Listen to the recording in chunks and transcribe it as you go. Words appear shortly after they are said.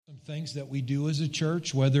things that we do as a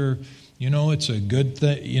church, whether, it's a good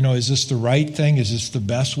thing, is this the right thing? Is this the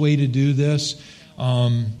best way to do this?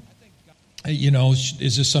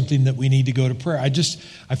 Is this something that we need to go to prayer?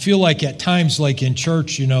 I feel like at times, like in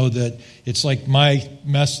church, that it's like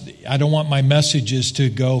I don't want my messages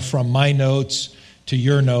to go from my notes to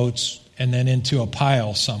your notes and then into a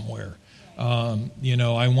pile somewhere. I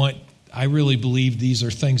really believe these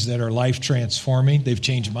are things that are life transforming. They've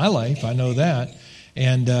changed my life. I know that.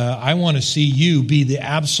 And I want to see you be the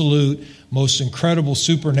absolute most incredible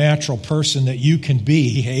supernatural person that you can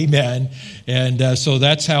be. Amen. And so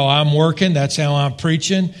that's how I'm working. That's how I'm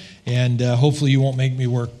preaching. And hopefully you won't make me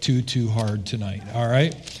work too hard tonight. All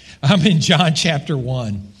right. I'm in John chapter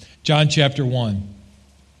 1. John chapter 1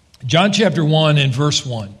 and verse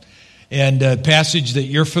 1. And a passage that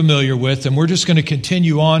you're familiar with. And we're just going to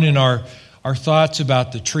continue on in our thoughts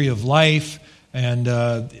about the tree of life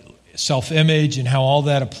and self-image and how all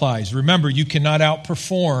that applies. Remember, you cannot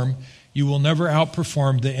you will never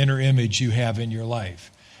outperform the inner image you have in your life.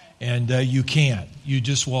 And you can't.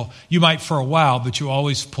 You might for a while, but you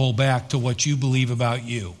always pull back to what you believe about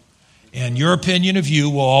you. And your opinion of you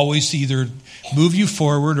will always either move you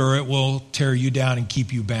forward or it will tear you down and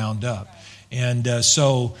keep you bound up. And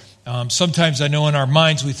sometimes I know in our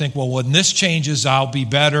minds we think, well, when this changes, I'll be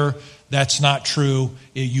better. That's not true.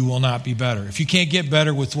 You will not be better. If you can't get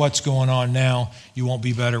better with what's going on now, you won't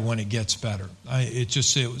be better when it gets better.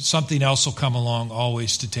 Something else will come along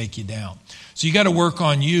always to take you down. So you got to work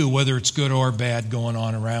on you, whether it's good or bad going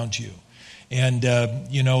on around you. And,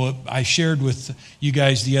 I shared with you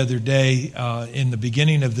guys the other day in the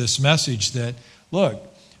beginning of this message that, look,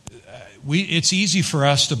 it's easy for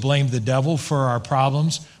us to blame the devil for our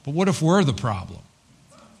problems, but what if we're the problem?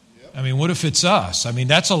 What if it's us?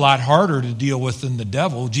 That's a lot harder to deal with than the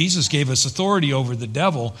devil. Jesus gave us authority over the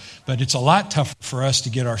devil, but it's a lot tougher for us to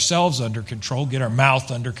get ourselves under control, get our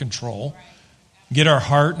mouth under control, get our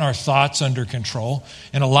heart and our thoughts under control.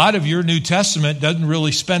 And a lot of your New Testament doesn't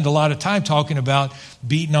really spend a lot of time talking about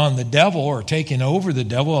beating on the devil or taking over the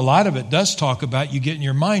devil. A lot of it does talk about you getting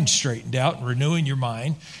your mind straightened out and renewing your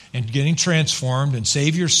mind and getting transformed and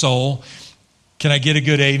save your soul. Can I get a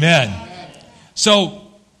good amen? So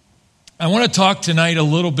I want to talk tonight a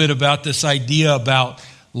little bit about this idea about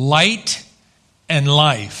light and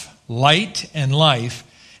life. Light and life.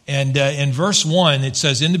 And in verse 1, it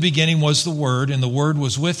says, in the beginning was the Word, and the Word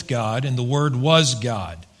was with God, and the Word was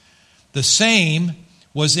God. The same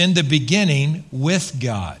was in the beginning with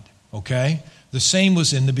God. Okay? The same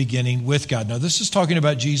was in the beginning with God. Now, this is talking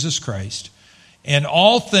about Jesus Christ. And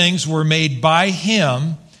all things were made by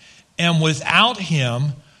Him, and without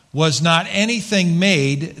Him was not anything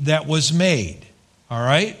made that was made. All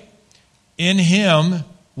right? In Him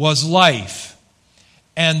was life,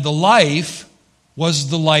 and the life was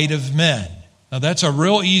the light of men. Now that's a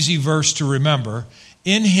real easy verse to remember.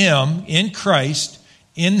 In Him, in Christ,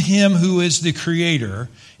 in Him who is the Creator,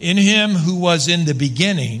 in Him who was in the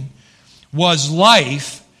beginning, was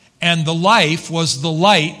life, and the life was the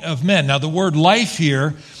light of men. Now the word life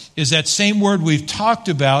here is that same word we've talked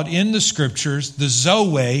about in the Scriptures, the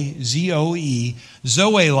Zoe, Z-O-E,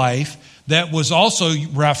 Zoe life, that was also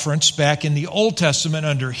referenced back in the Old Testament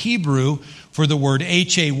under Hebrew for the word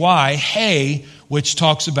H-A-Y, hay, which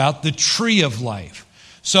talks about the tree of life.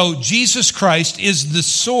 So Jesus Christ is the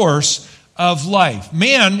source of life.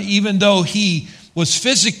 Man, even though he was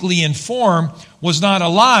physically in form, was not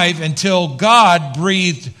alive until God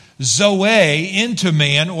breathed Zoe into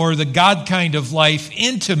man, or the God kind of life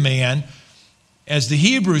into man. As the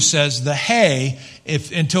Hebrew says, the hay,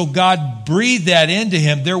 until God breathed that into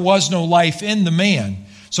him, there was no life in the man.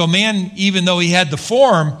 So man, even though he had the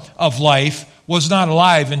form of life, was not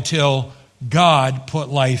alive until God put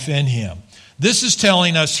life in him. This is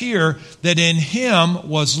telling us here that in Him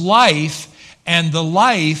was life, and the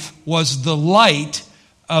life was the light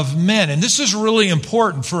of men. And this is really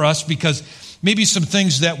important for us because maybe some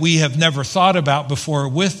things that we have never thought about before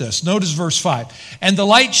with this. Notice verse 5. And the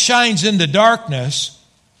light shines in the darkness,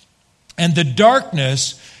 and the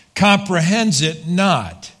darkness comprehends it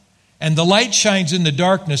not. And the light shines in the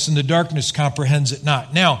darkness, and the darkness comprehends it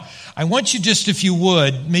not. Now, I want you just, if you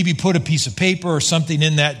would, maybe put a piece of paper or something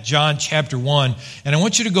in that John chapter 1. And I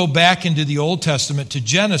want you to go back into the Old Testament to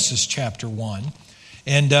Genesis chapter 1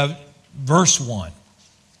 and verse 1.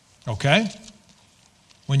 Okay?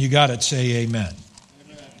 When you got it, say amen.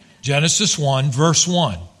 Amen. Genesis 1, verse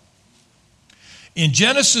 1. In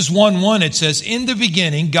Genesis 1:1, it says, in the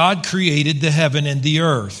beginning, God created the heaven and the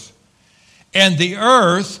earth. And the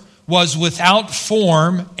earth was without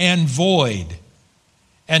form and void,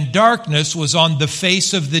 and darkness was on the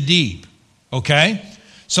face of the deep. Okay?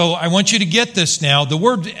 So I want you to get this now. The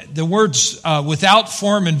words without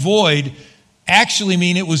form and void actually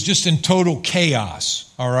mean it was just in total chaos,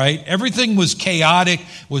 all right? Everything was chaotic,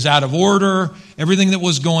 was out of order, everything that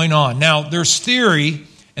was going on. Now, there's theory,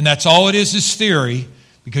 and that's all it is theory,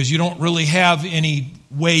 because you don't really have any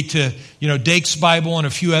way to, Dake's Bible and a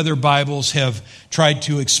few other Bibles have tried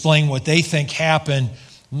to explain what they think happened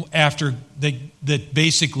after that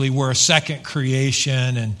basically were a second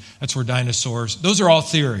creation, and that's where dinosaurs, those are all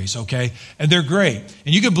theories, okay? And they're great.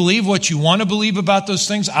 And you can believe what you want to believe about those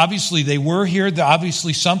things. Obviously, they were here.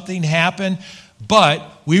 Obviously, something happened, but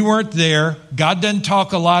we weren't there. God doesn't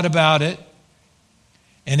talk a lot about it.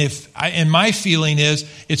 And my feeling is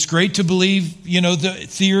it's great to believe, the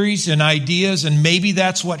theories and ideas, and maybe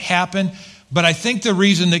that's what happened. But I think the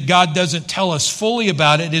reason that God doesn't tell us fully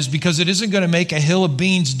about it is because it isn't going to make a hill of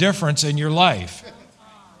beans difference in your life.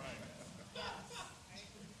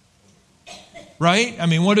 Right? I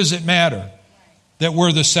mean, what does it matter that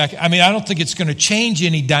we're the second? I mean, I don't think it's going to change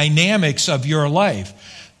any dynamics of your life.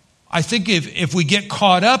 I think if we get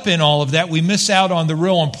caught up in all of that, we miss out on the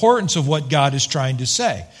real importance of what God is trying to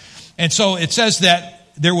say. And so it says that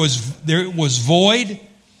there was void.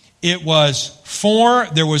 It was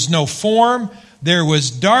there was no form. There was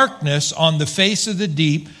darkness on the face of the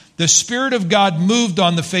deep. The Spirit of God moved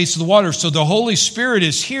on the face of the water. So the Holy Spirit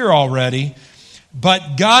is here already.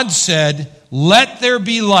 But God said, "Let there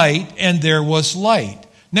be light," and there was light.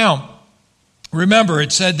 Now, remember,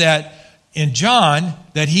 it said that in John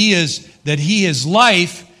that he is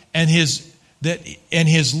life, and his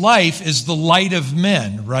life is the light of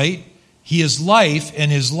men, right? He is life, and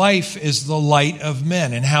his life is the light of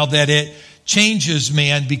men, and how that it changes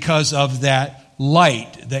man because of that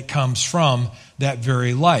light that comes from that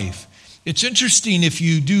very life. It's interesting if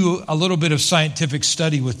you do a little bit of scientific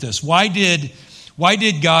study with this. Why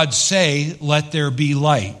did God say, "Let there be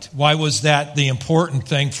light"? Why was that the important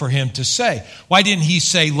thing for him to say? Why didn't he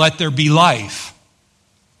say, "Let there be life"?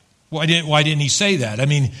 Why didn't he say that? I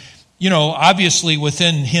mean, obviously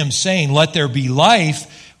within him saying, "Let there be life,"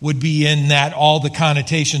 would be in that all the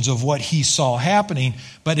connotations of what he saw happening,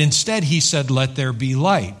 but instead he said, "Let there be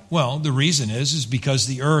light." Well, the reason is because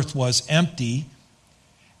the earth was empty,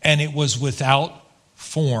 and it was without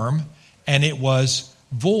form, and it was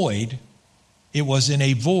void. It was in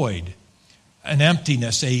a void, an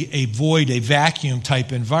emptiness, a void, a vacuum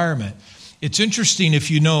type environment. It's interesting if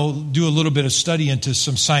you do a little bit of study into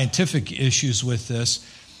some scientific issues with this.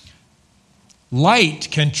 Light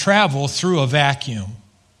can travel through a vacuum,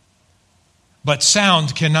 but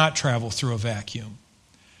sound cannot travel through a vacuum.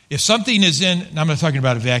 If something is I'm not talking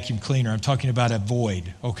about a vacuum cleaner, I'm talking about a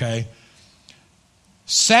void, okay?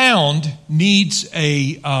 Sound needs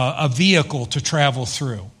a vehicle to travel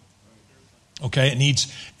through. Okay, it needs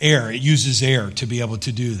air. It uses air to be able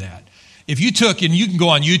to do that. If you and you can go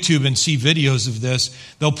on YouTube and see videos of this,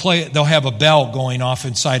 they'll have a bell going off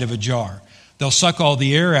inside of a jar. They'll suck all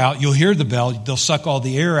the air out. You'll hear the bell. They'll suck all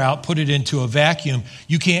the air out, put it into a vacuum.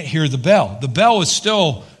 You can't hear the bell. The bell is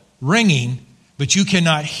still ringing, but you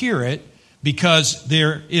cannot hear it because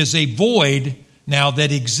there is a void now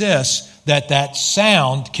that exists that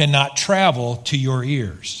sound cannot travel to your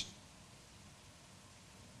ears.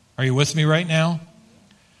 Are you with me right now?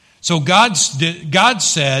 So God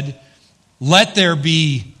said, "Let there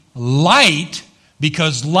be light,"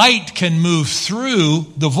 because light can move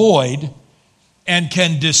through the void and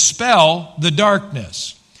can dispel the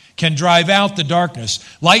darkness, can drive out the darkness.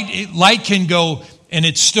 Light can go, and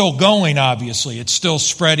it's still going, obviously. It's still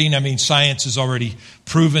spreading. I mean, science has already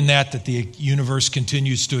proven that the universe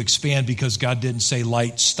continues to expand because God didn't say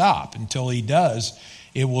light stop. Until he does,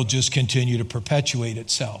 it will just continue to perpetuate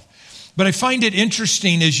itself. But I find it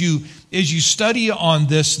interesting as you study on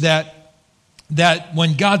this that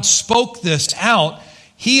when God spoke this out,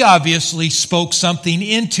 he obviously spoke something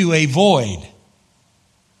into a void.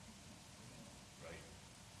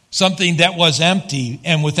 Something that was empty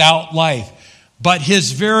and without life. But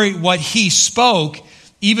what he spoke,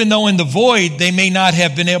 even though in the void they may not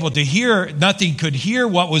have been able to hear, nothing could hear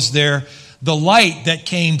what was there, the light that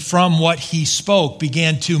came from what he spoke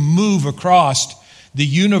began to move across the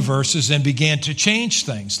universes and began to change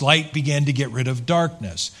things. Light began to get rid of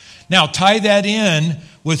darkness. Now tie that in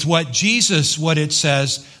with what it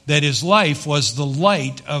says that his life was the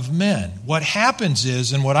light of men. What happens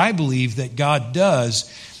is, and what I believe that God does,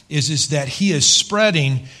 is that he is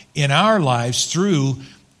spreading in our lives through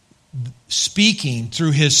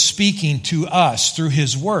his speaking to us, through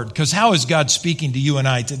his word. Because how is God speaking to you and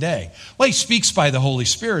I today? Well, he speaks by the Holy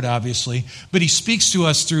Spirit, obviously, but he speaks to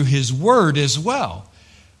us through his word as well.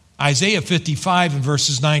 Isaiah 55 in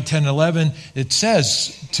verses 9, 10, and 11, it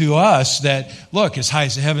says to us that, look, as high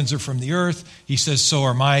as the heavens are from the earth, he says, so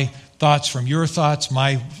are my thoughts from your thoughts,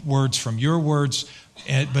 my words from your words.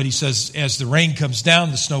 But he says, as the rain comes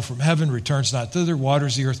down, the snow from heaven returns not thither,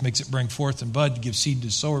 waters the earth, makes it bring forth and bud, gives seed to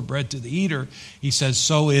the sower, bread to the eater. He says,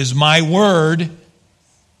 so is my word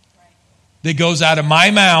that goes out of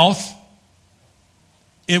my mouth.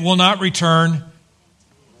 It will not return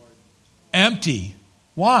empty.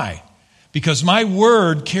 Why? Because my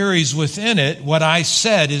word carries within it what I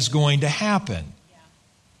said is going to happen.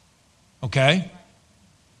 Okay?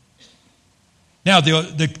 Now,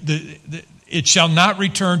 it shall not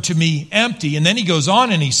return to me empty. And then he goes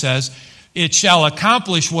on and he says, it shall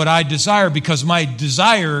accomplish what I desire, because my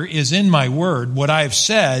desire is in my word. What I have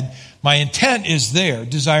said, my intent is there.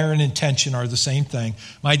 Desire and intention are the same thing.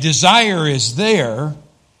 My desire is there.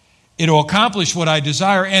 It'll accomplish what I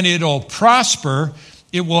desire, and it'll prosper.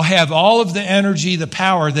 It will have all of the energy, the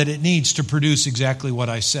power that it needs to produce exactly what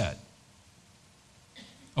I said.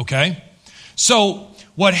 Okay? So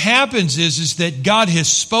what happens is that God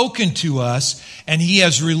has spoken to us, and he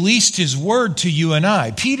has released his word to you and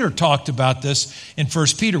I. Peter talked about this in 1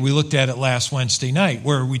 Peter. We looked at it last Wednesday night,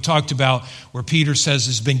 where we talked about where Peter says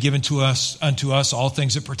has been given to us unto us all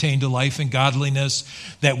things that pertain to life and godliness,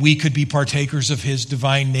 that we could be partakers of his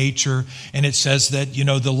divine nature. And it says that,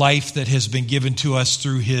 the life that has been given to us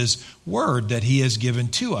through his word that he has given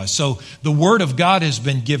to us. So the word of God has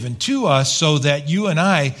been given to us so that you and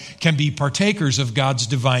I can be partakers of God's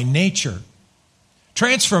divine nature.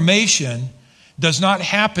 Transformation does not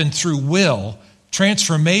happen through will.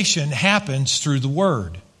 Transformation happens through the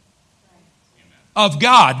word of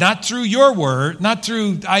God, not through your word, not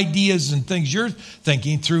through ideas and things you're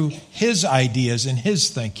thinking, through his ideas and his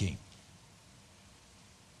thinking.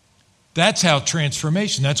 That's how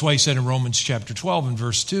transformation. That's why he said in Romans chapter 12 and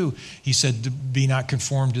verse 2, he said, be not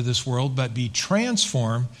conformed to this world, but be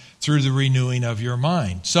transformed through the renewing of your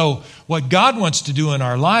mind. So what God wants to do in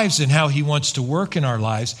our lives and how he wants to work in our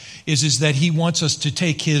lives is that he wants us to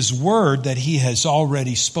take his word that he has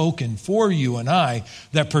already spoken for you and I,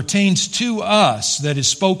 that pertains to us, that is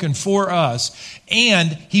spoken for us,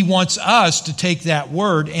 and he wants us to take that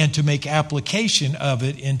word and to make application of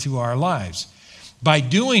it into our lives. By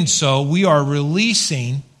doing so, we are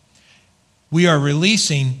releasing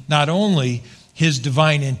not only his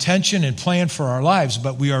divine intention and plan for our lives,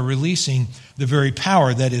 but we are releasing the very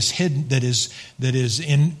power that is hidden, that is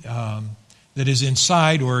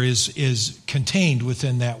inside or is contained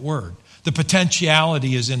within that word. The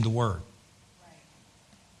potentiality is in the word.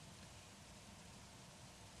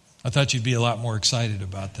 I thought you'd be a lot more excited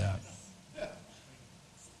about that.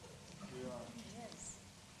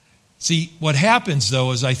 See, what happens,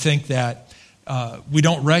 though, is I think that we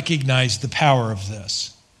don't recognize the power of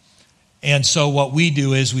this. And so what we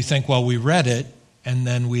do is we think, well, we read it, and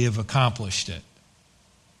then we have accomplished it.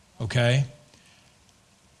 Okay?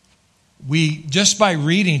 Just by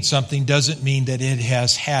reading something doesn't mean that it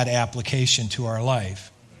has had application to our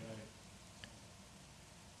life.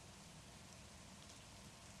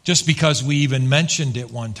 Just because we even mentioned it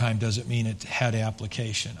one time doesn't mean it had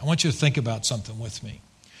application. I want you to think about something with me.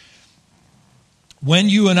 When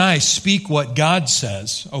you and I speak what God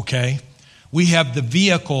says, okay, we have the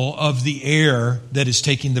vehicle of the air that is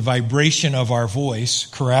taking the vibration of our voice,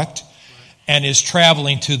 correct? And is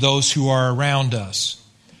traveling to those who are around us.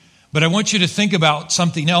 But I want you to think about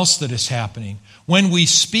something else that is happening. When we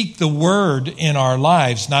speak the word in our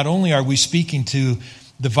lives, not only are we speaking to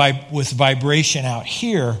with vibration out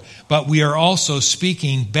here, but we are also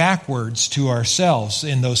speaking backwards to ourselves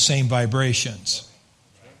in those same vibrations.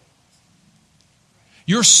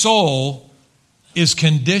 Your soul is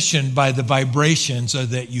conditioned by the vibrations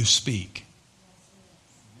that you speak.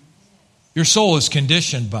 Your soul is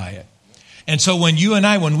conditioned by it. And so when you and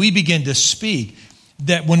I, when we begin to speak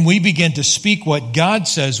what God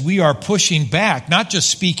says, we are pushing back, not just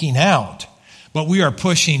speaking out, but we are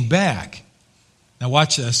pushing back. Now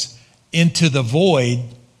watch this, into the void,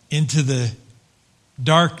 into the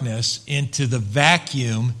darkness, into the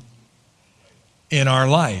vacuum in our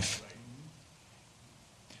life.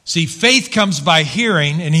 See, faith comes by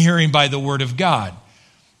hearing, and hearing by the word of God.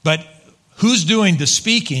 But who's doing the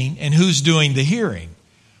speaking and who's doing the hearing?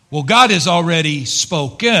 Well, God has already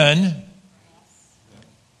spoken.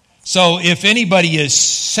 So if anybody is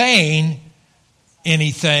saying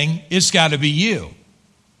anything, it's got to be you.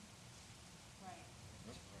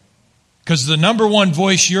 Because the number one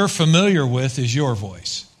voice you're familiar with is your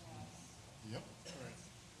voice.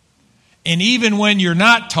 And even when you're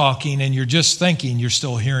not talking and you're just thinking, you're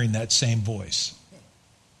still hearing that same voice.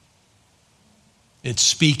 It's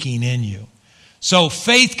speaking in you. So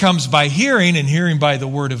faith comes by hearing, and hearing by the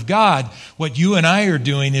word of God. What you and I are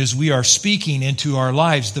doing is we are speaking into our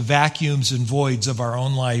lives the vacuums and voids of our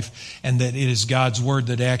own life, and that it is God's word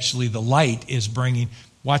that actually the light is bringing.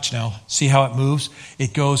 Watch now. See how it moves?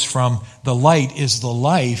 It goes from the light is the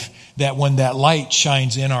life, that when that light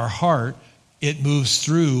shines in our heart, it moves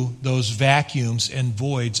through those vacuums and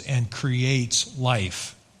voids and creates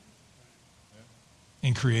life.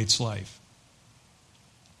 And creates life.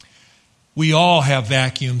 We all have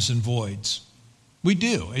vacuums and voids. We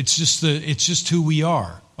do. It's just who we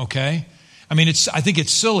are, okay? I mean, I think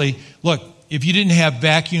it's silly. Look, if you didn't have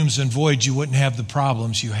vacuums and voids, you wouldn't have the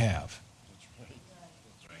problems you have.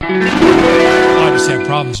 A lot of us have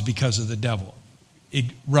problems because of the devil.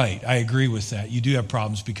 Right, I agree with that. You do have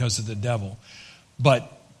problems because of the devil. But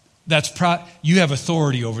you have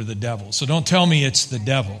authority over the devil. So don't tell me it's the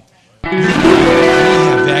devil.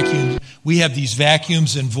 We have these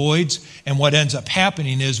vacuums and voids, and what ends up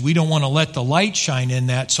happening is we don't want to let the light shine in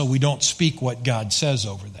that, so we don't speak what God says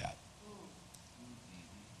over that.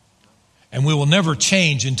 And we will never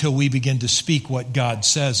change until we begin to speak what God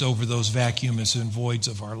says over those vacuums and voids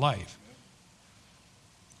of our life.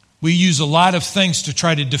 We use a lot of things to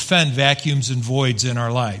try to defend vacuums and voids in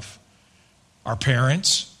our life. Our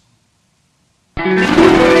parents,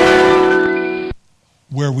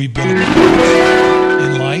 where we've been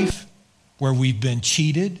in life, where we've been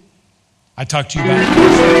cheated. I talked to you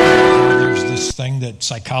about there's this thing that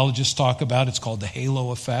psychologists talk about. It's called the halo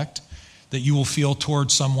effect, that you will feel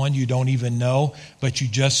towards someone you don't even know, but you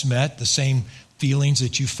just met, the same feelings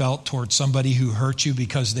that you felt towards somebody who hurt you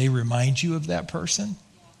because they remind you of that person.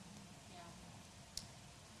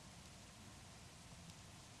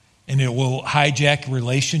 And it will hijack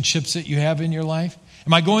relationships that you have in your life.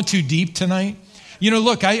 Am I going too deep tonight? You know,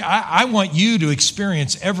 look, I want you to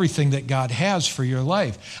experience everything that God has for your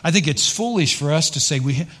life. I think it's foolish for us to say,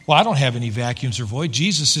 well, I don't have any vacuums or void.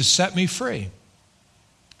 Jesus has set me free.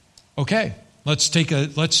 Okay, let's do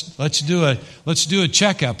a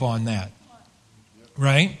checkup on that.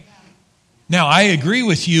 Right? Now, I agree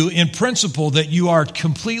with you in principle that you are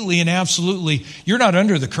completely and absolutely, you're not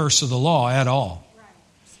under the curse of the law at all.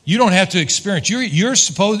 You don't have to experience.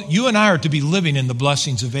 You and I are to be living in the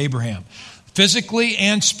blessings of Abraham. Physically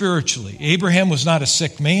and spiritually. Abraham was not a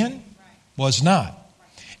sick man. Was not.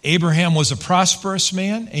 Abraham was a prosperous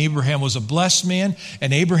man. Abraham was a blessed man.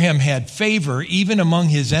 And Abraham had favor even among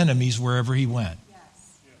his enemies wherever he went.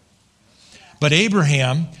 But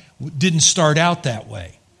Abraham didn't start out that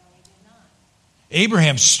way.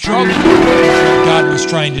 Abraham struggled with what God was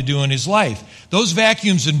trying to do in his life. Those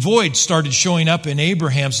vacuums and voids started showing up in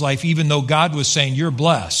Abraham's life even though God was saying, you're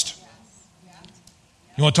blessed.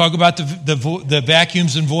 You want to talk about the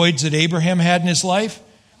vacuums and voids that Abraham had in his life?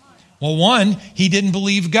 Well, one, he didn't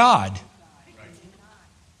believe God.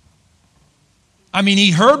 I mean,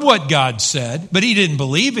 he heard what God said, but he didn't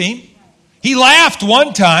believe him. He laughed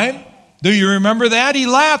one time. Do you remember that? He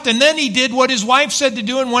laughed, and then he did what his wife said to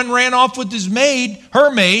do and went and ran off with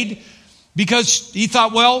her maid, because he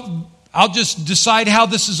thought, well, I'll just decide how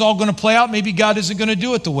this is all going to play out. Maybe God isn't going to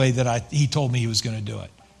do it the way that he told me he was going to do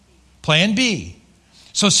it. Plan B.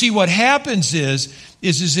 So see, what happens is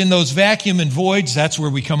in those vacuum and voids, that's where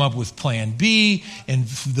we come up with plan B. And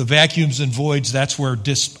the vacuums and voids, that's where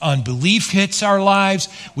unbelief hits our lives.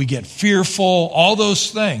 We get fearful, all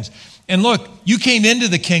those things. And look, you came into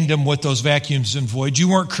the kingdom with those vacuums and voids. You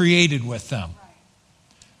weren't created with them.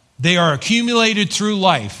 They are accumulated through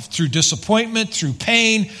life, through disappointment, through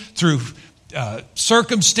pain, through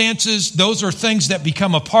circumstances. Those are things that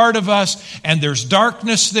become a part of us, and there's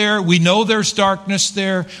darkness there. We know there's darkness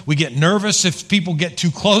there. We get nervous if people get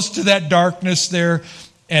too close to that darkness there.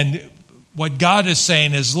 And what God is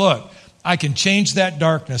saying is, look, I can change that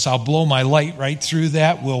darkness. I'll blow my light right through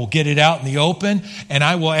that. We'll get it out in the open, and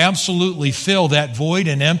I will absolutely fill that void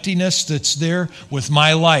and emptiness that's there with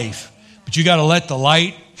my life. But you got to let the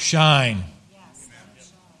light shine.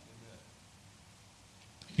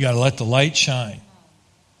 You got to let the light shine.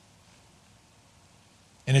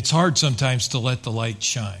 And it's hard sometimes to let the light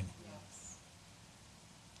shine.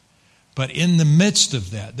 But in the midst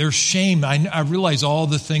of that, there's shame. I realize all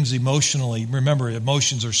the things emotionally. Remember,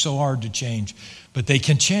 emotions are so hard to change, but they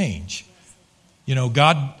can change. You know,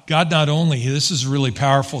 God not only, this is really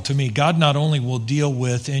powerful to me, God not only will deal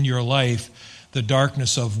with in your life the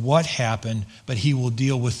darkness of what happened, but he will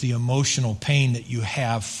deal with the emotional pain that you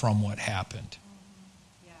have from what happened.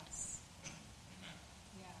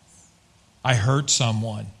 I hurt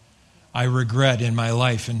someone. I regret in my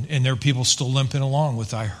life. And there are people still limping along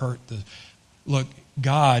with I hurt. Look,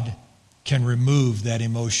 God can remove that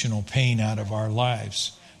emotional pain out of our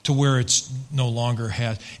lives to where it's no longer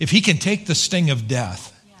has. If he can take the sting of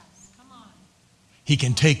death, he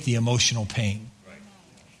can take the emotional pain.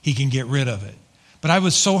 He can get rid of it. But I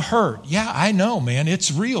was so hurt. Yeah, I know, man.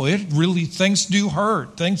 It's real. Things do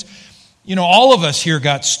hurt. All of us here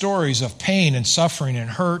got stories of pain and suffering and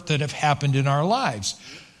hurt that have happened in our lives.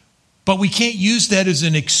 But we can't use that as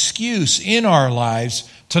an excuse in our lives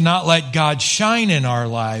to not let God shine in our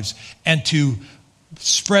lives and to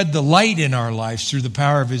spread the light in our lives through the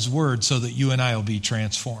power of his word so that you and I will be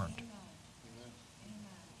transformed.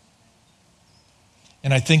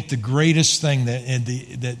 And I think the greatest thing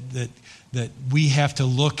that we have to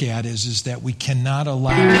look at is that we cannot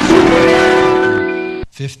allow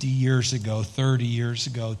 50 years ago, 30 years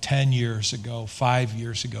ago, 10 years ago, 5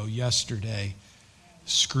 years ago, yesterday,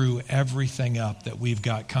 screw everything up that we've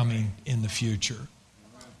got coming in the future.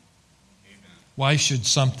 Why should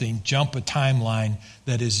something jump a timeline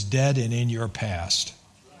that is dead and in your past?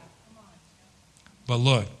 But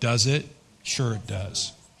look, does it? Sure it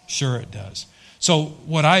does. Sure it does. So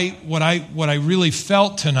what I really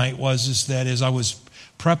felt tonight is that as I was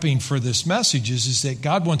prepping for this message is that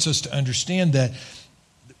God wants us to understand that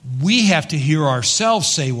we have to hear ourselves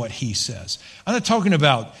say what he says. I'm not talking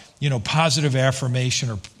about, positive affirmation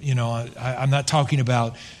or, I'm not talking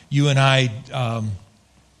about you and I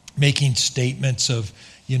making statements of,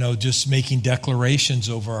 just making declarations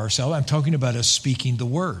over ourselves. I'm talking about us speaking the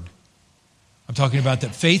word. I'm talking about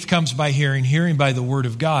that faith comes by hearing, hearing by the word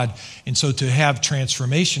of God. And so to have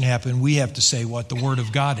transformation happen, we have to say what the word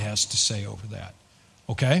of God has to say over that.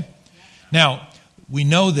 Okay? Now, we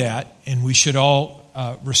know that, and we should all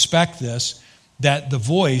respect this, that the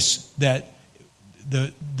voice, that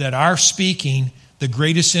our speaking, the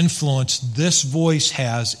greatest influence this voice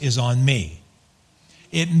has is on me.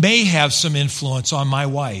 It may have some influence on my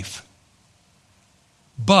wife,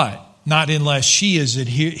 but not unless she is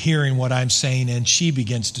hearing what I'm saying and she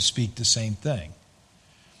begins to speak the same thing.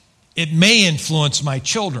 It may influence my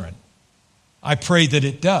children. I pray that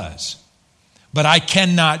it does. But I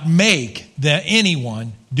cannot make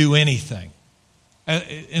anyone do anything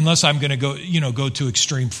unless I'm going to go to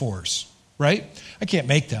extreme force, right? I can't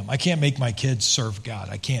make them. I can't make my kids serve God.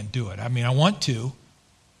 I can't do it. I mean, I want to,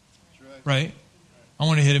 right? I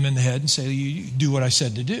want to hit them in the head and say, you do what I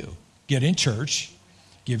said to do. Get in church.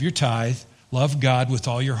 Give your tithe, love God with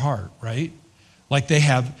all your heart, right? Like they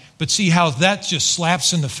have, but see how that just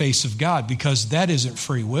slaps in the face of God because that isn't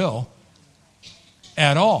free will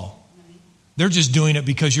at all. They're just doing it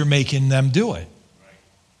because you're making them do it.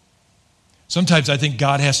 Sometimes I think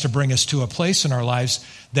God has to bring us to a place in our lives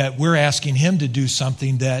that we're asking him to do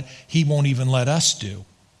something that he won't even let us do.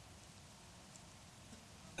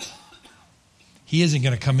 He isn't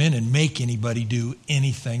going to come in and make anybody do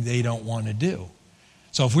anything they don't want to do.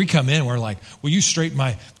 So if we come in and we're like, will you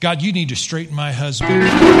God, you need to straighten my husband.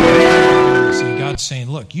 And God's saying,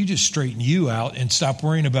 look, you just straighten you out and stop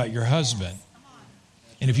worrying about your husband.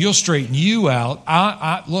 And if you'll straighten you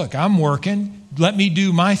out, look, I'm working. Let me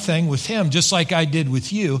do my thing with him just like I did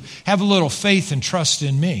with you. Have a little faith and trust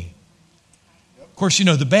in me. Of course,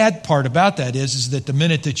 the bad part about that is that the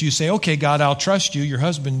minute that you say, okay, God, I'll trust you, your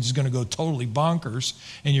husband is going to go totally bonkers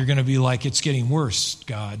and you're going to be like, it's getting worse,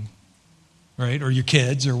 God. Right? Or your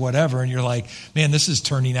kids or whatever. And you're like, man, this is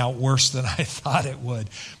turning out worse than I thought it would.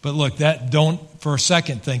 But look, don't for a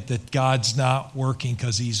second think that God's not working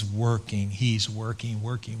because he's working. He's working.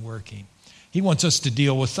 He wants us to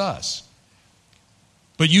deal with us.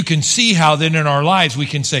 But you can see how then in our lives we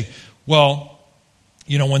can say, well,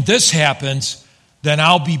 when this happens, then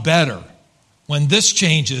I'll be better. When this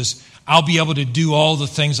changes, I'll be able to do all the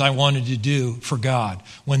things I wanted to do for God.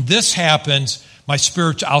 When this happens,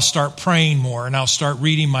 I'll start praying more and I'll start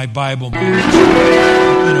reading my Bible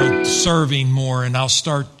more, serving more, and I'll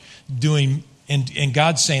start doing, and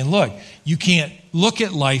God's saying, look, you can't look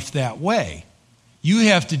at life that way. You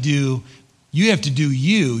have to deal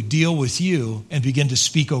with you and begin to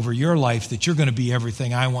speak over your life that you're going to be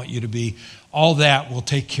everything I want you to be. All that will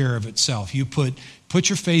take care of itself. You put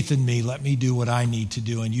your faith in me, let me do what I need to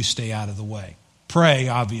do, and you stay out of the way. Pray,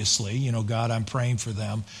 obviously, God, I'm praying for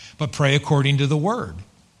them, but pray according to the word.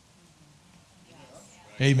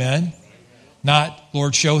 Amen. Not,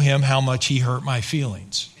 Lord, show him how much he hurt my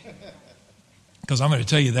feelings. Because I'm going to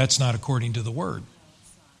tell you that's not according to the word.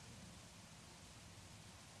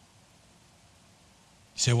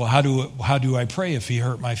 You say, well, how do I pray if he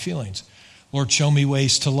hurt my feelings? Lord, show me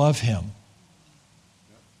ways to love him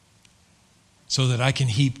so that I can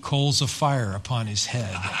heap coals of fire upon his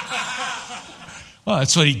head. Well,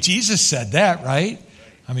 that's what Jesus said that, right?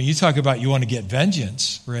 I mean, you talk about you want to get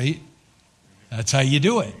vengeance, right? That's how you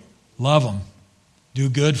do it. Love them. Do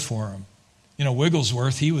good for them. You know,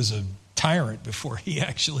 Wigglesworth, he was a tyrant before he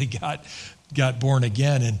actually got born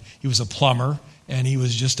again, and he was a plumber, and he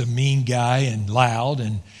was just a mean guy and loud,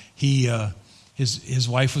 and his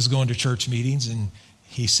wife was going to church meetings, and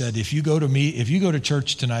he said, if you go to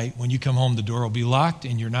church tonight, when you come home, the door will be locked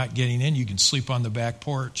and you're not getting in. You can sleep on the back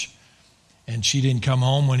porch. And she didn't come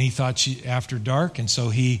home when he thought after dark, and so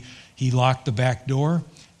he locked the back door.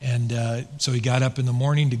 And so he got up in the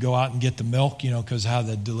morning to go out and get the milk, you know, because how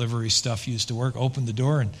the delivery stuff used to work. Opened the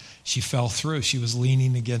door, and she fell through. She was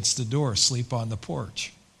leaning against the door, asleep on the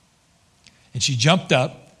porch. And she jumped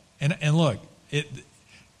up, and look,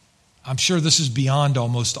 I'm sure this is beyond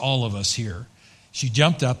almost all of us here. She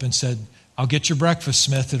jumped up and said, "I'll get your breakfast,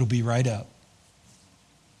 Smith. It'll be right up."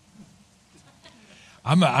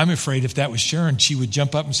 I'm afraid if that was Sharon, she would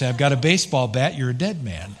jump up and say, "I've got a baseball bat. You're a dead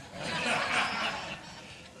man."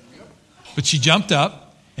 But she jumped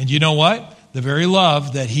up, and you know what? The very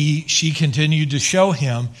love that she continued to show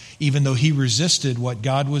him, even though he resisted what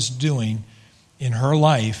God was doing in her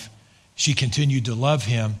life, she continued to love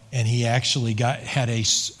him, and he actually had a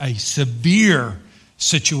severe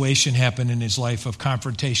situation happen in his life of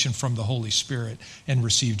confrontation from the Holy Spirit and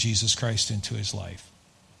received Jesus Christ into his life.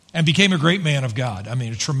 And became a great man of God. I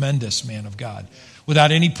mean, a tremendous man of God.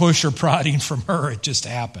 Without any push or prodding from her, it just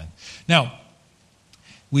happened. Now,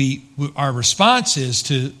 our response is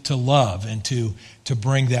to love and to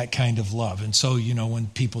bring that kind of love. And so, you know, when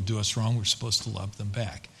people do us wrong, we're supposed to love them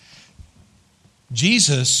back.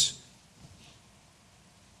 Jesus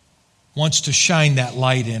wants to shine that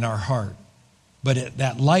light in our heart. But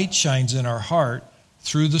that light shines in our heart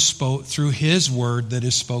through his word that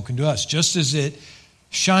is spoken to us. Just as it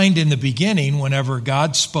shined in the beginning whenever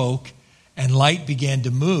God spoke and light began to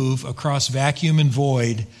move across vacuum and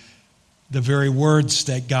void, the very words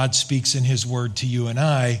that God speaks in his word to you and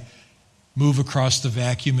I move across the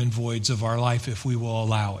vacuum and voids of our life if we will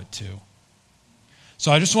allow it to.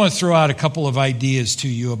 So I just want to throw out a couple of ideas to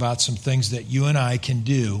you about some things that you and I can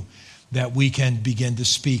do that we can begin to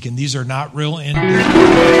speak. And these are not real in-depth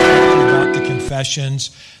about the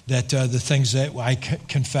confessions, that the things that I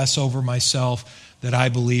confess over myself that I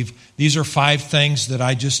believe. These are 5 things that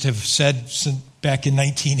I just have said since back in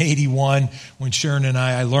 1981 when Sharon and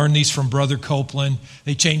I learned these from Brother Copeland.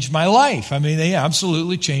 They changed my life. I mean, they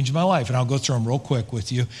absolutely changed my life. And I'll go through them real quick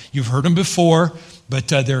with you. You've heard them before, but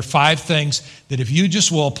there are 5 things that if you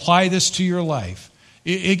just will apply this to your life,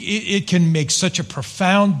 it can make such a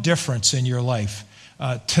profound difference in your life.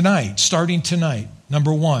 Starting tonight,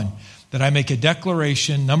 number 1, that I make a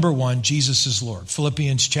declaration. Number 1, Jesus is Lord.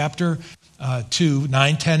 Philippians chapter 2,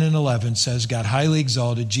 9, 10, and 11 says, God highly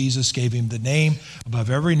exalted Jesus, gave him the name above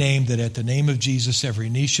every name, that at the name of Jesus every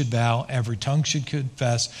knee should bow, every tongue should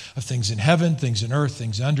confess, of things in heaven, things in earth,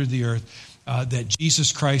 things under the earth, that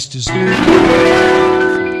Jesus Christ is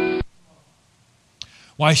Lord.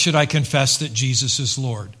 Why should I confess that Jesus is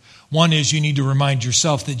Lord? One is you need to remind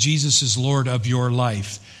yourself that Jesus is Lord of your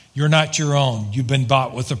life. You're not your own. You've been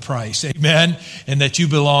bought with a price. Amen? And that you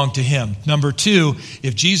belong to him. Number 2,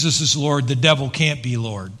 if Jesus is Lord, the devil can't be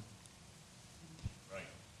Lord. Right.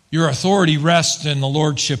 Your authority rests in the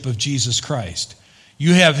lordship of Jesus Christ.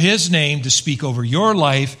 You have his name to speak over your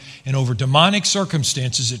life and over demonic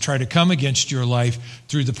circumstances that try to come against your life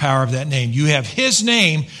through the power of that name. You have his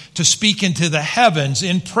name to speak into the heavens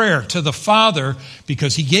in prayer to the Father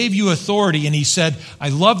because he gave you authority. And he said, I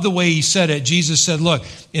love the way he said it. Jesus said, look,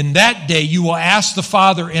 in that day you will ask the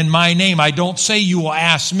Father in my name. I don't say you will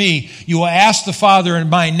ask me. You will ask the Father in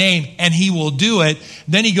my name and he will do it.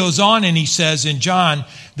 Then he goes on and he says in John,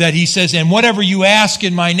 that he says, and whatever you ask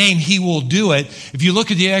in my name, he will do it. If you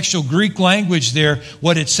look at the actual Greek language there,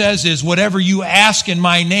 what it says is, whatever you ask in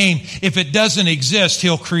my name, if it doesn't exist,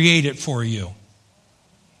 he'll create it for you.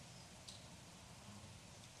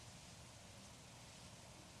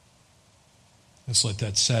 Let's let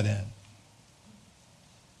that set in.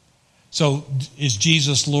 So, is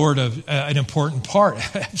Jesus Lord of an important part?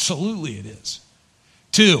 Absolutely it is.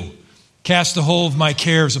 2, cast the whole of my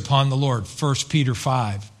cares upon the Lord. 1 Peter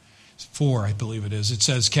 4, I believe it is. It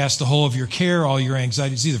says, cast the whole of your care, all your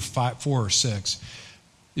anxieties. Either 4 or 6.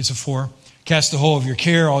 Is it 4? Cast the whole of your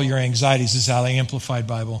care, all your anxieties. This is how the Amplified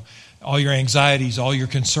Bible. All your anxieties, all your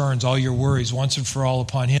concerns, all your worries, once and for all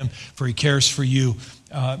upon him. For he cares for you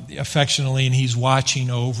affectionately, and he's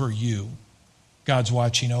watching over you. God's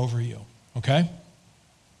watching over you. Okay?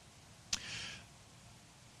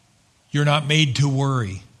 You're not made to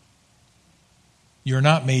worry. You're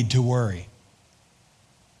not made to worry.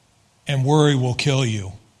 And worry will kill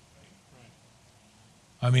you.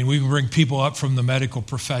 I mean, we can bring people up from the medical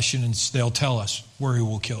profession and they'll tell us worry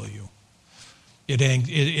will kill you.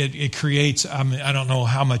 It creates, I don't know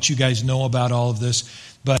how much you guys know about all of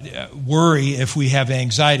this, but worry, if we have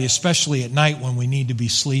anxiety, especially at night when we need to be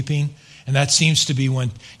sleeping, and that seems to be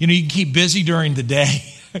when, you can keep busy during the day,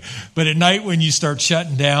 but at night when you start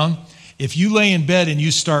shutting down, if you lay in bed and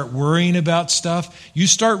you start worrying about stuff, you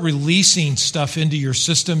start releasing stuff into your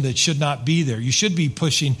system that should not be there. You should be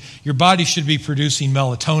your body should be producing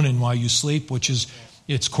melatonin while you sleep, which is,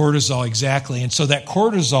 it's cortisol exactly. And so that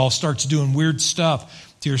cortisol starts doing weird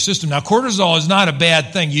stuff to your system. Now, cortisol is not a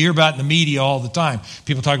bad thing. You hear about it in the media all the time.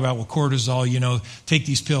 People talk about, cortisol, take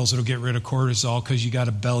these pills, it'll get rid of cortisol because you got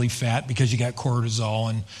a belly fat because you got cortisol.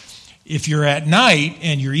 And if you're at night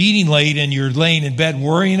and you're eating late and you're laying in bed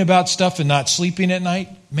worrying about stuff and not sleeping at night,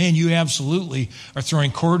 man, you absolutely are throwing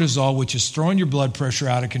cortisol, which is throwing your blood pressure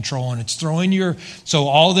out of control, and it's so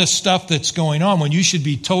all this stuff that's going on when you should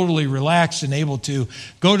be totally relaxed and able to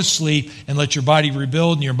go to sleep and let your body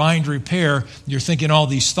rebuild and your mind repair, you're thinking all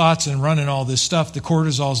these thoughts and running all this stuff, the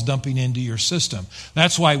cortisol is dumping into your system.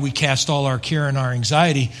 That's why we cast all our care and our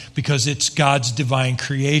anxiety, because it's God's divine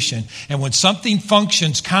creation. And when something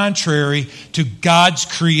functions contrary to God's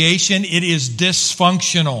creation, it is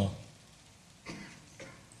dysfunctional.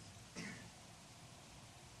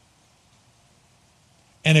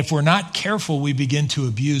 And if we're not careful, we begin to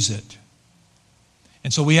abuse it.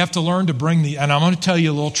 And so we have to learn to and I'm going to tell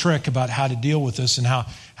you a little trick about how to deal with this and how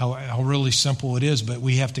really simple it is, but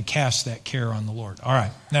we have to cast that care on the Lord. All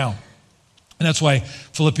right, now, and that's why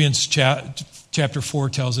Philippians chapter 4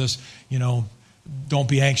 tells us, don't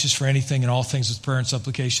be anxious for anything, in all things with prayer and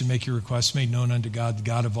supplication, make your requests made known unto God. The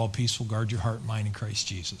God of all peace will guard your heart and mind in Christ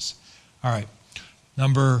Jesus. All right,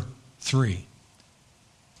 number 3,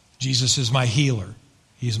 Jesus is my healer.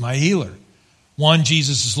 He's my healer. 1,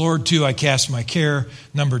 Jesus is Lord. 2, I cast my care.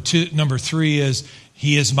 Number 3 is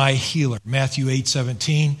He is my healer. Matthew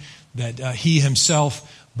 8:17, that He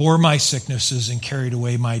Himself bore my sicknesses and carried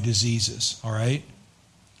away my diseases. All right?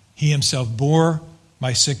 He Himself bore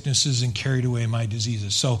my sicknesses and carried away my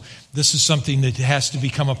diseases. So this is something that has to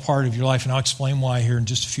become a part of your life, and I'll explain why here in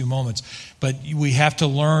just a few moments. But we have to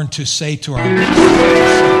learn to say to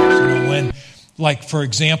ourselves, like, for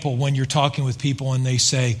example, when you're talking with people and they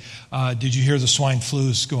say, did you hear the swine flu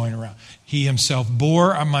is going around? He Himself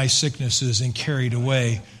bore my sicknesses and carried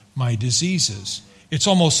away my diseases. It's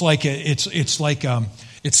almost like it's like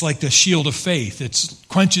the shield of faith. It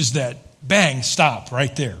quenches that, bang, stop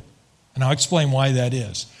right there. And I'll explain why that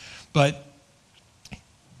is. But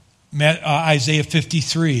Isaiah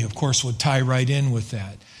 53, of course, would tie right in with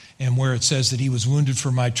that. And where it says that He was wounded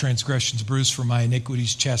for my transgressions, bruised for my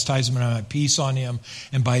iniquities, chastisement of my peace on Him,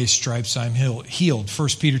 and by His stripes I'm healed. 1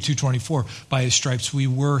 Peter 2:24, by His stripes we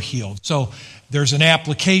were healed. So there's an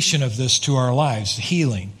application of this to our lives,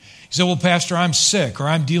 healing. You say, well, Pastor, I'm sick, or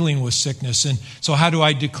I'm dealing with sickness, and so how do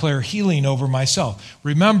I declare healing over myself?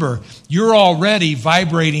 Remember, you're already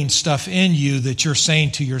vibrating stuff in you that you're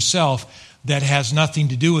saying to yourself that has nothing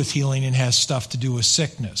to do with healing and has stuff to do with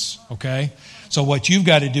sickness, okay? So what you've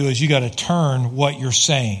got to do is you got to turn what you're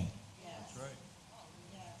saying. Yes.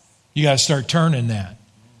 You got to start turning that.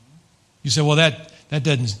 You say, well,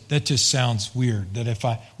 that just sounds weird.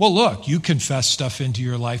 Well, look, you confess stuff into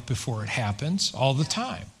your life before it happens all the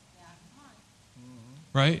time.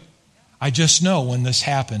 Right? I just know when this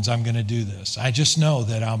happens, I'm going to do this. I just know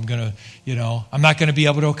that I'm going to, I'm not going to be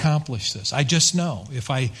able to accomplish this. I just know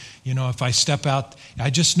if I step out,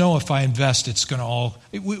 I just know if I invest, it's going to all,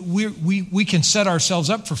 we can set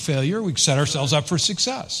ourselves up for failure. We can set ourselves up for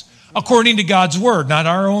success. According to God's word, not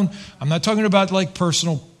our own. I'm not talking about like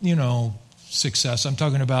personal, success. I'm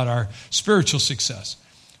talking about our spiritual success.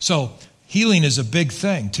 So healing is a big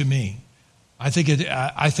thing to me. I think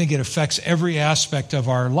it affects every aspect of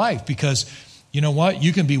our life, because you know what?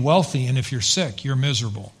 You can be wealthy, and if you're sick, you're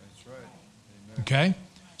miserable. That's right. Amen. Okay?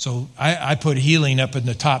 So I put healing up in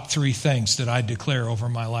the top 3 things that I declare over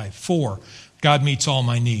my life. 4, God meets all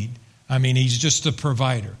my need. I mean, He's just the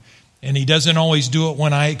provider. And He doesn't always do it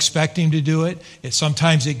when I expect Him to do it.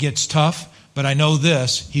 Sometimes it gets tough, but I know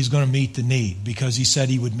this, He's going to meet the need, because He said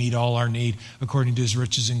He would meet all our need according to His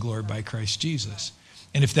riches and glory by Christ Jesus.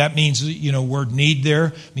 And if that means, word need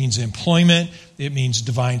there, means employment, it means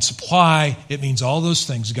divine supply, it means all those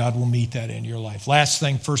things, God will meet that in your life. Last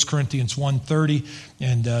thing, 1 Corinthians 1:30,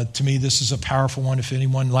 and to me this is a powerful one. If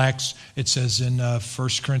anyone lacks, it says in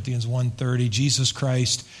 1 Corinthians 1:30, Jesus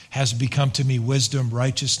Christ has become to me wisdom,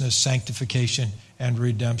 righteousness, sanctification, and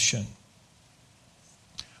redemption.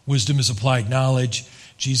 Wisdom is applied knowledge.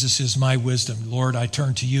 Jesus is my wisdom. Lord, I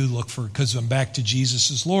turn to You, because I'm back to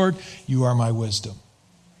Jesus as Lord. You are my wisdom.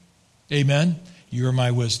 Amen? You are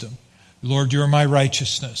my wisdom. Lord, you are my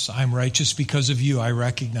righteousness. I'm righteous because of you. I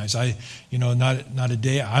recognize. Not a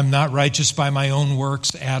day. I'm not righteous by my own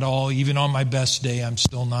works at all. Even on my best day, I'm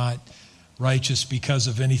still not righteous because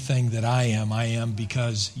of anything that I am. I am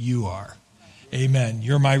because you are. Amen.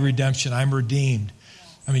 You're my redemption. I'm redeemed.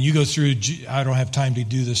 I mean, you go through, I don't have time to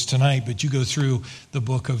do this tonight, but you go through the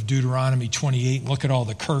book of Deuteronomy 28 and look at all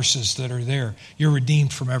the curses that are there. You're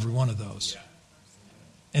redeemed from every one of those.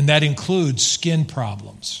 And that includes skin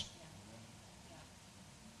problems.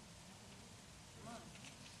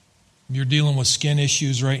 You're dealing with skin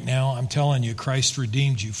issues right now. I'm telling you, Christ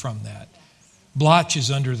redeemed you from that. Blotch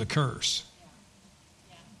is under the curse.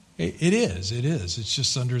 It is. It's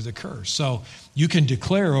just under the curse. So you can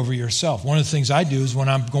declare over yourself. One of the things I do is when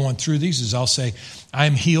I'm going through these is I'll say,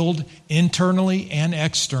 I'm healed internally and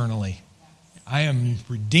externally. I am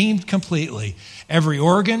redeemed completely. Every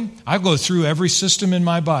organ, I go through every system in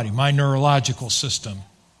my body, my neurological system,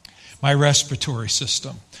 my respiratory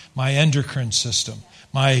system, my endocrine system,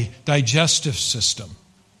 my digestive system.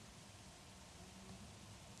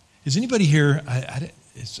 Is anybody here,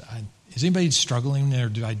 is anybody struggling in their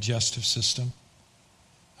digestive system?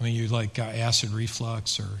 I mean, you got acid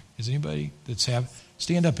reflux, or is anybody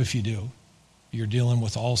stand up if you do. You're dealing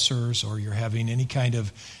with ulcers, or you're having any kind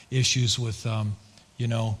of issues with,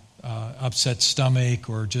 upset stomach,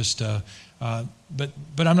 or just, but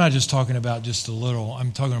I'm not just talking about just a little.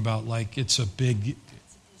 I'm talking about it's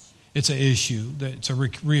an issue. It's a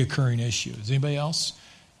reoccurring issue. Is anybody else?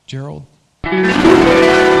 Gerald?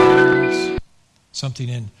 Something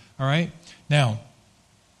in. All right. Now,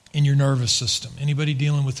 in your nervous system, anybody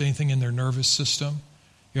dealing with anything in their nervous system?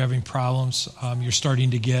 You're having problems. You're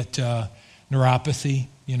starting to get neuropathy.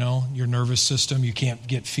 Your nervous system. You can't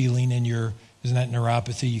get feeling in your. Isn't that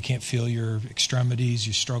neuropathy? You can't feel your extremities.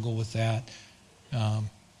 You struggle with that.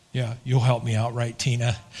 Yeah, you'll help me out, right,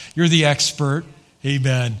 Tina? You're the expert.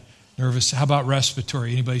 Amen. Nervous. How about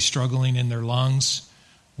respiratory? Anybody struggling in their lungs,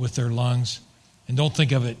 with their lungs? And don't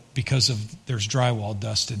think of it because there's drywall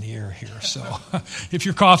dust in the air here. So if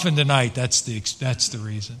you're coughing tonight, that's the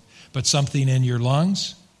reason. But something in your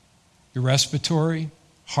lungs, your respiratory,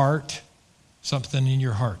 heart, something in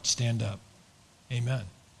your heart. Stand up. Amen.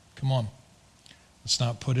 Come on. Let's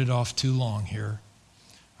not put it off too long here.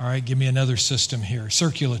 All right, give me another system here.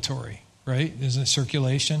 Circulatory, right? Isn't it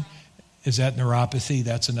circulation? Is that neuropathy?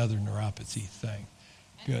 That's another neuropathy thing.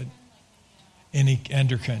 Good. Any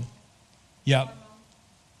endocrine. Yep.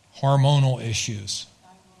 Hormonal issues.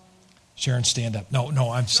 Sharon, stand up. No,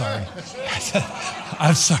 I'm sorry.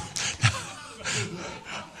 I'm sorry.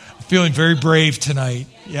 I'm feeling very brave tonight.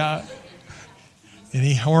 Yeah.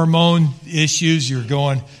 Any hormone issues, you're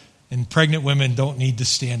going, and pregnant women don't need to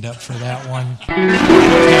stand up for that one.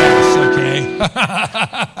 Yes,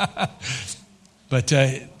 okay. But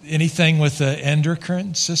anything with the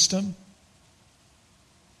endocrine system?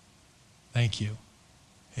 Thank you.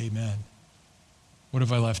 Amen. What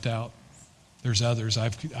have I left out? There's others.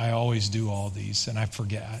 I always do all these, and I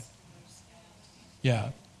forget.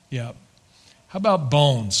 Yeah. How about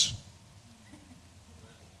bones?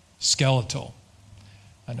 Skeletal.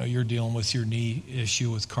 I know you're dealing with your knee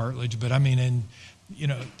issue with cartilage, but I mean,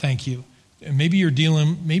 thank you. Maybe you're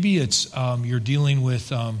dealing with,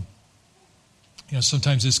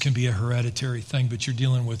 sometimes this can be a hereditary thing, but you're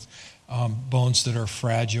dealing with bones that are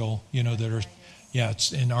fragile,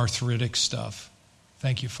 it's in arthritic stuff.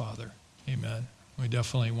 Thank you, Father. Amen. We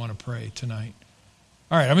definitely want to pray tonight.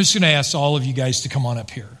 All right, I'm just going to ask all of you guys to come on up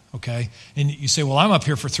here, okay? And you say, well, I'm up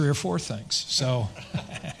here for 3 or 4 things. So,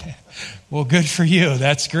 well, good for you.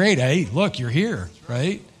 That's great. Hey, look, you're here,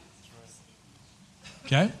 right?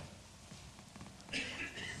 Okay?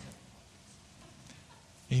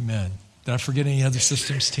 Amen. Did I forget any other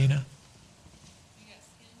systems, Tina?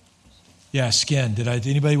 Yeah, skin. Did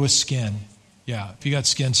anybody with skin? Yeah, if you got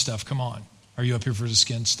skin stuff, come on. Are you up here for the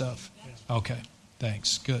skin stuff? Okay,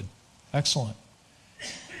 thanks. Good. Excellent.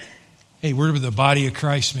 Hey, we're the body of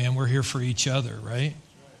Christ, man. We're here for each other, right?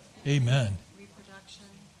 Amen. Reproduction.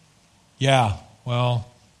 Yeah, well.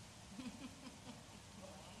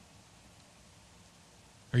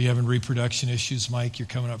 Are you having reproduction issues, Mike? You're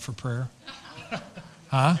coming up for prayer?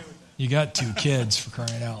 Huh? You got 2 kids, for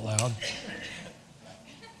crying out loud.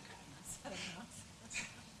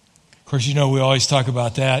 Of course, we always talk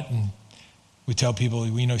about that, and we tell people,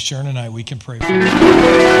 Sharon and I, we can pray for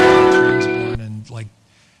twins born, and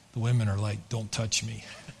the women are like, don't touch me.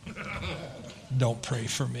 Don't pray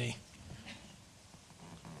for me.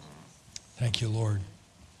 Thank you, Lord.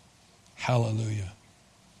 Hallelujah.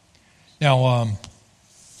 Now,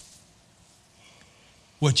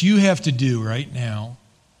 what you have to do right now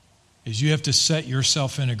is you have to set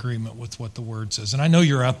yourself in agreement with what the Word says. And I know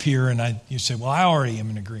you're up here and you say, well, I already am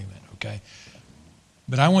in agreement, okay?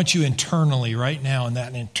 But I want you internally right now, in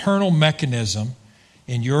that internal mechanism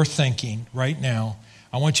in your thinking right now,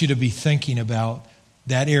 I want you to be thinking about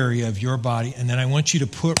that area of your body. And then I want you to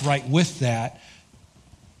put right with that,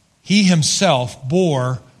 He Himself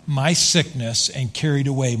bore my sickness and carried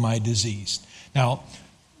away my disease. Now,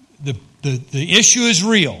 the issue is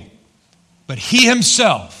real, but He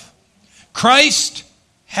Himself, Christ,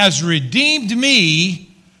 has redeemed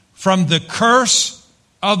me from the curse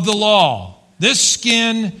of the law. This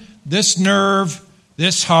skin, this nerve,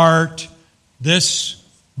 this heart, this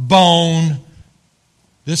bone,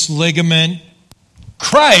 this ligament,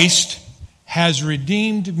 Christ has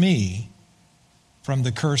redeemed me from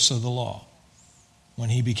the curse of the law when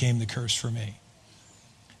He became the curse for me.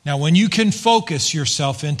 Now, when you can focus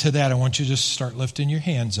yourself into that, I want you to just start lifting your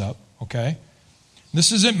hands up, okay?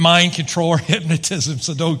 This isn't mind control or hypnotism,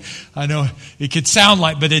 so I know it could sound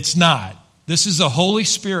like, but it's not. This is the Holy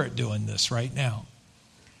Spirit doing this right now.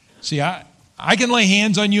 See, I can lay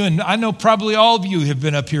hands on you, and I know probably all of you have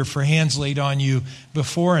been up here for hands laid on you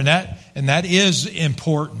before, and that is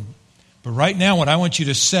important. But right now, what I want you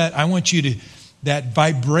to set, that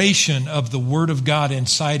vibration of the Word of God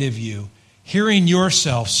inside of you, hearing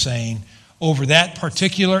yourself saying over that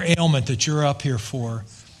particular ailment that you're up here for,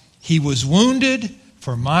 He was wounded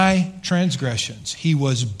for my transgressions. He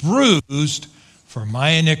was bruised for my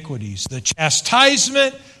iniquities. The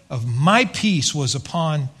chastisement of my peace was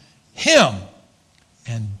upon Him,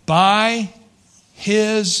 and by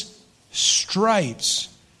His stripes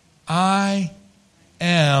I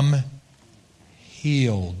am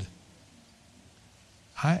healed.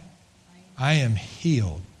 I am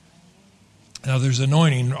healed. Now there's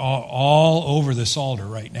anointing all over this altar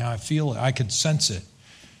right now. I feel it. I could sense it.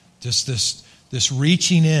 Just this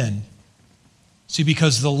reaching in. See,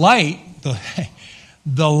 because the light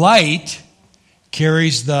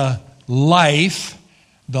carries the life.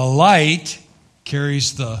 The light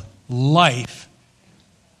carries the life.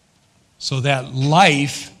 So that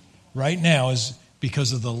life right now is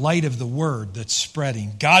because of the light of the Word that's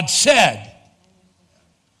spreading. God said,